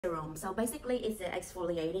serum. So basically it's an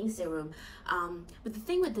exfoliating serum. But the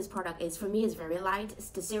thing with this product is, for me, it's very light. It's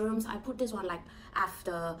the serums, I put this one like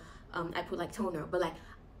after I put like toner, but like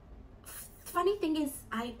funny thing is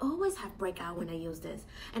I always have breakout when I use this.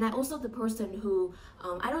 And I also the person who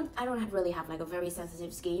I don't really have like a very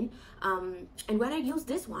sensitive skin, and when I use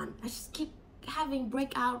this one I just keep having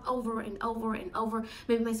breakout over and over and over.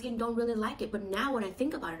 Maybe my skin don't really like it, but now when I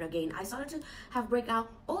think about it again, I started to have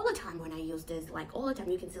breakout all the time when I use this. Like all the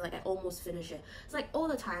time. You can see like I almost finish it. It's like all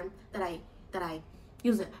the time that I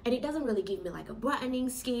use it, and it doesn't really give me like a brightening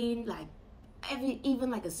skin, like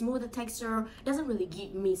even like a smoother texture. It doesn't really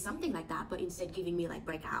give me something like that, but instead giving me like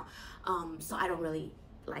breakout. So I don't really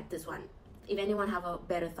like this one. If anyone have a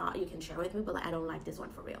better thought, you can share with me, but like, I don't like this one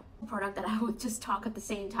for real. Product that I would just talk at the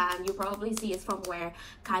same time, you probably see is from where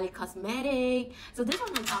Kylie Cosmetics. So this one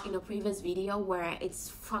I talked in a previous video where it's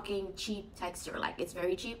fucking cheap texture, like it's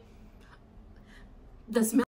very cheap. The smell